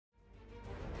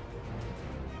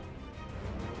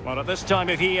Well, at this time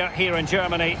of year here in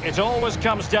Germany, it always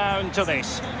comes down to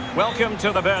this. Welcome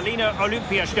to the Berliner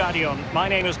Olympiastadion. My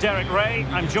name is Derek Ray.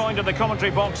 I'm joined in the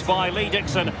commentary box by Lee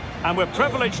Dixon, and we're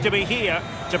privileged to be here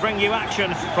to bring you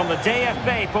action from the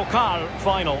DFB-Pokal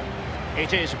final.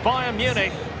 It is Bayern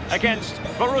Munich against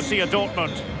Borussia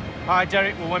Dortmund. Hi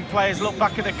Derek, well when players look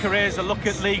back at their careers, they look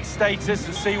at league status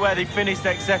and see where they finished,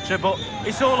 etc. But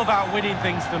it's all about winning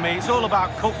things for me. It's all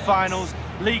about cup finals,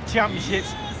 league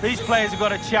championships. These players have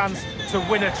got a chance to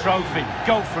win a trophy.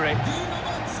 Go for it.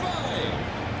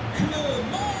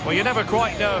 Well, you never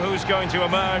quite know who's going to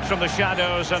emerge from the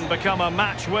shadows and become a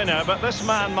match winner, but this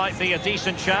man might be a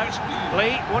decent shout.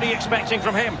 Lee, what are you expecting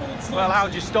from him? Well, how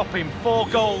do you stop him? 4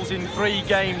 goals in 3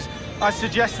 games. I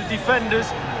suggest the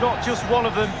defenders, not just one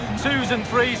of them, 2s and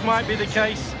 3s might be the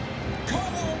case.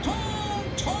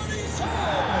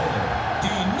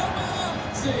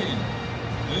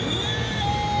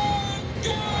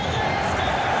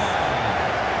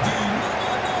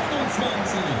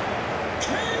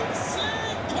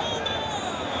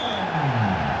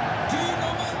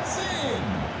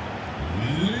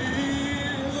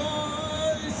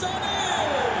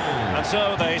 And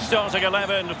so the starting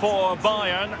 11 for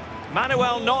Bayern.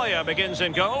 Manuel Neuer begins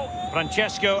in goal.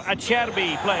 Francesco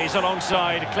Acerbi plays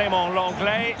alongside Clément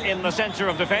Lenglet in the centre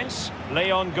of defence.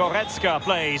 Leon Goretzka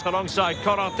plays alongside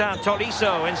Corentin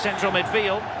Tolisso in central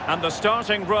midfield. And the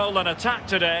starting role in attack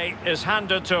today is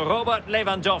handed to Robert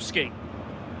Lewandowski.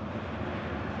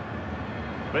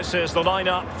 This is the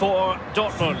lineup for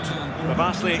Dortmund. The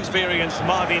vastly experienced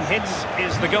Marvin Hitz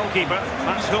is the goalkeeper.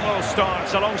 Mats Hummels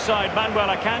starts alongside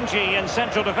Manuel Akanji in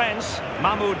central defence.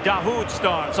 Mahmoud Dahoud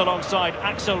starts alongside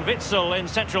Axel Witsel in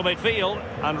central midfield.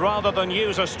 And rather than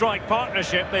use a strike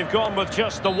partnership, they've gone with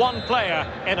just the one player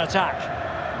in attack.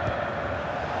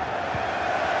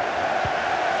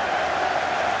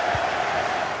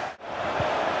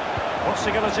 What's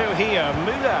he going to do here?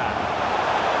 Müller.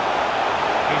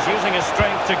 He's using his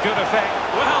strength to good effect.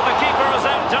 Well, the keeper has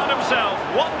outdone himself.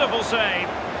 Wonderful save.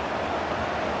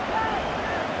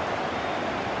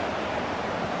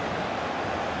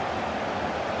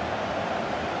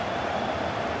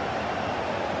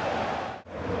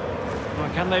 Well,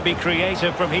 can they be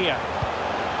creative from here?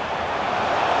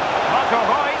 Marco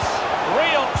Reus,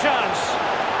 real chance.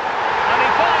 And he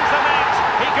finds the net.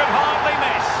 He could hardly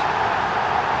miss.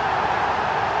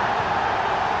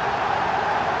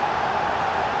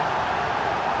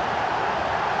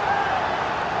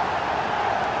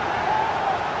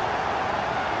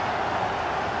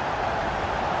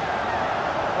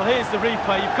 Well, here's the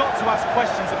replay. You've got to ask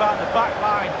questions about the back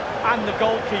line and the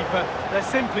goalkeeper. They're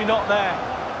simply not there.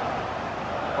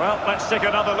 Well, let's take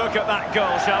another look at that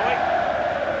goal, shall we?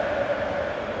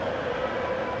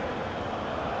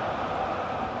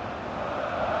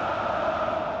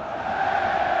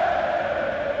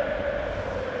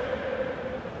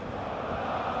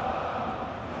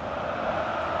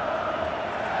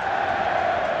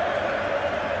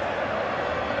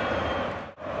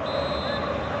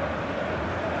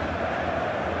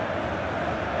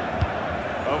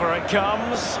 Over it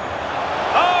comes.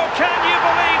 Oh, can you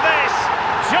believe this?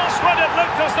 Just when it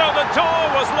looked as though the door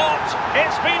was locked,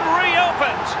 it's been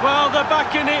reopened. Well, they're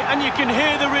back in it, and you can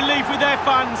hear the relief with their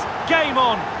fans. Game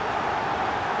on.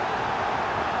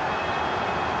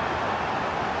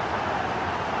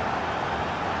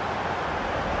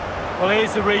 Well,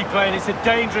 here's the replay, and it's a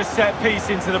dangerous set piece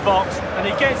into the box, and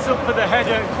he gets up for the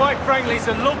header, and quite frankly, it's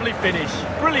a lovely finish.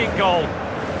 Brilliant goal.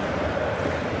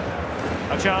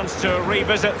 A chance to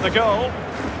revisit the goal.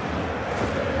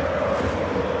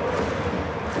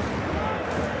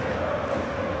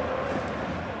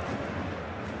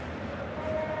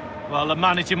 Well, the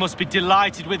manager must be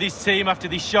delighted with his team after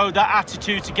they showed that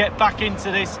attitude to get back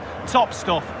into this. Top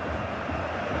stuff.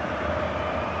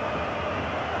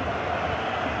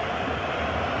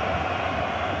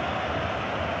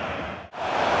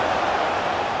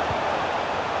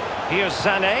 Here's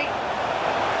Sané.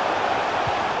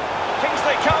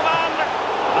 Kingsley Coman,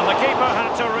 and the keeper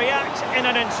had to react in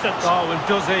an instant. Oh, and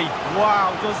does he?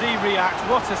 Wow, does he react?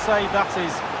 What a save that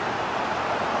is.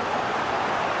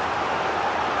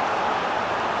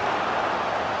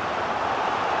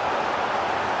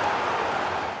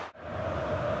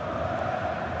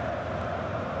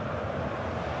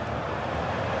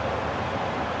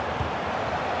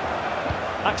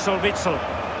 Axel Witsel.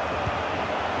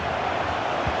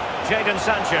 Jadon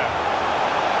Sancho.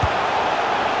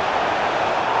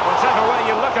 Whatever way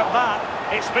you look at that,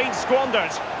 it's been squandered.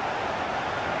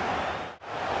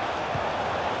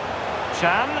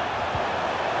 Chan.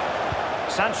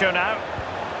 Sancho now.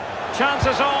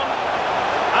 Chances on.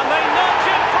 And they nudge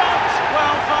in front.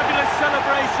 Well, fabulous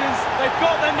celebration.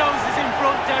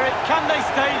 it. Can they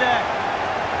stay there?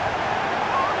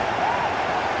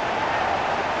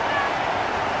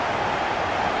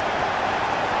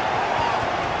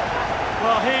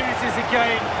 Well, here it is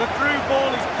again. The through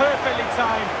ball is perfectly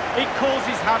timed. It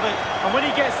causes havoc. And when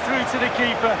he gets through to the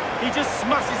keeper, he just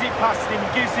smashes it past him,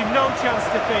 gives him no chance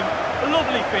to think. A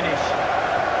lovely finish.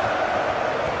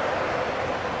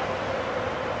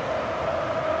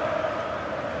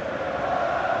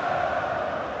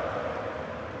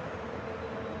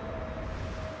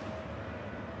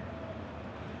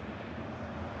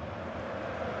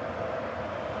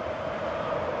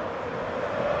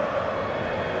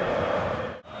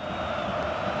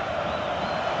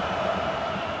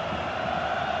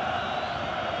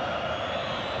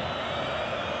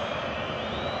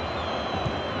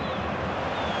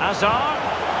 Hazard.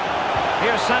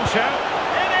 Here's Sancho.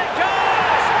 In it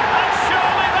goes! And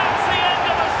surely that's the end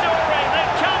of the story. They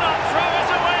cannot throw it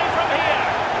away from here.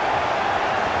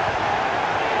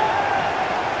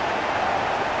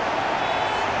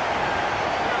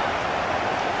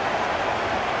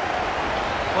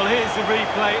 Well, here's the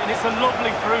replay, and it's a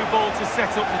lovely through ball to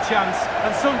set up the chance.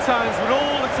 And sometimes, with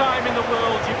all the time in the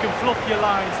world, you can fluff your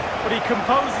lines, but he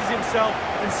composes himself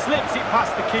and slips it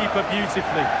past the keeper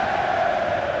beautifully.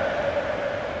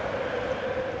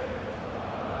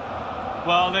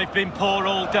 Well, they've been poor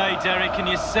all day, Derek, and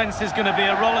you sense there's going to be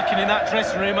a rollicking in that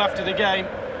dressing room after the game.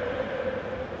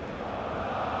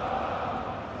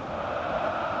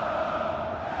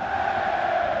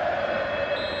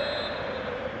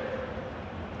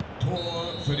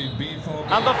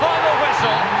 And the final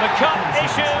whistle, the cup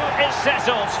issue is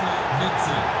settled.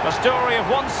 The story of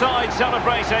one side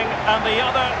celebrating and the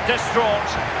other distraught.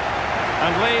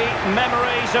 And Lee,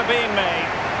 memories are being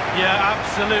made. Yeah,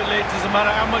 absolutely. It doesn't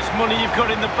matter how much money you've got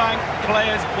in the bank.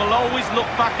 Players will always look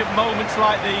back at moments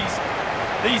like these.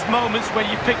 These moments when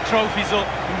you pick trophies up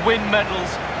and win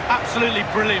medals. Absolutely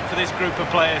brilliant for this group of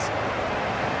players.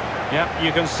 Yep,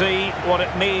 you can see what it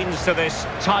means to this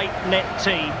tight-knit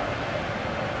team.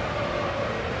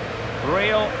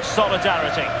 Real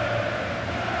solidarity.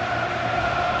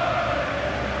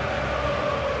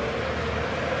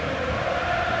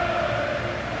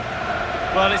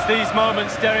 Well, it's these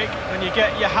moments, Derek, when you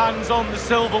get your hands on the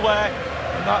silverware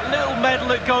and that little medal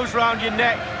that goes round your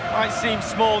neck might seem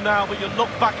small now, but you look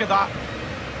back at that,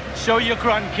 show your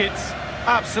grandkids.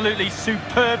 Absolutely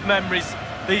superb memories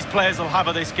these players will have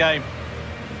of this game.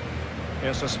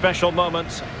 It's a special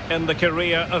moment in the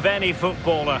career of any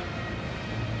footballer.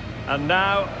 And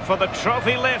now for the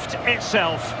trophy lift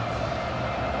itself.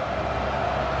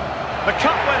 The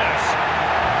cup winners.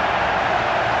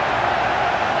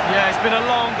 Yeah, it's been a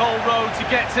long old road to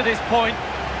get to this point.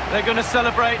 They're going to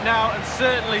celebrate now and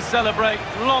certainly celebrate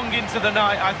long into the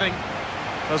night, I think.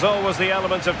 There's always the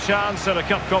element of chance in a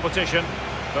cup competition,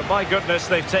 but my goodness,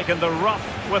 they've taken the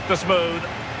rough with the smooth,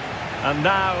 and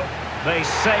now they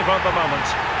savour the moment.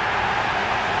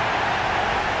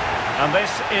 And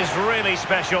this is really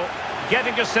special,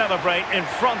 getting to celebrate in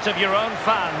front of your own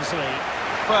fans, Lee.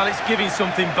 Well, it's giving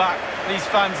something back. These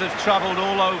fans have travelled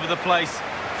all over the place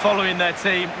following their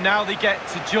team. Now they get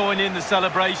to join in the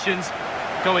celebrations,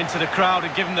 go into the crowd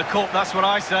and give them the cup. That's what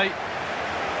I say.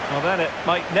 Well, then it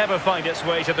might never find its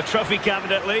way to the trophy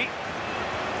cabinet, Lee.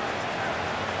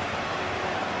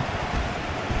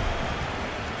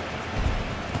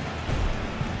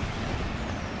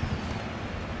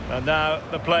 And now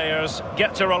the players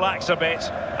get to relax a bit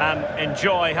and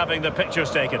enjoy having the pictures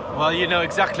taken. Well, you know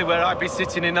exactly where I'd be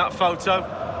sitting in that photo,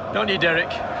 don't you,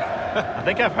 Derek? I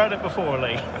think I've heard it before,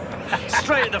 Lee.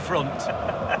 Straight at the front.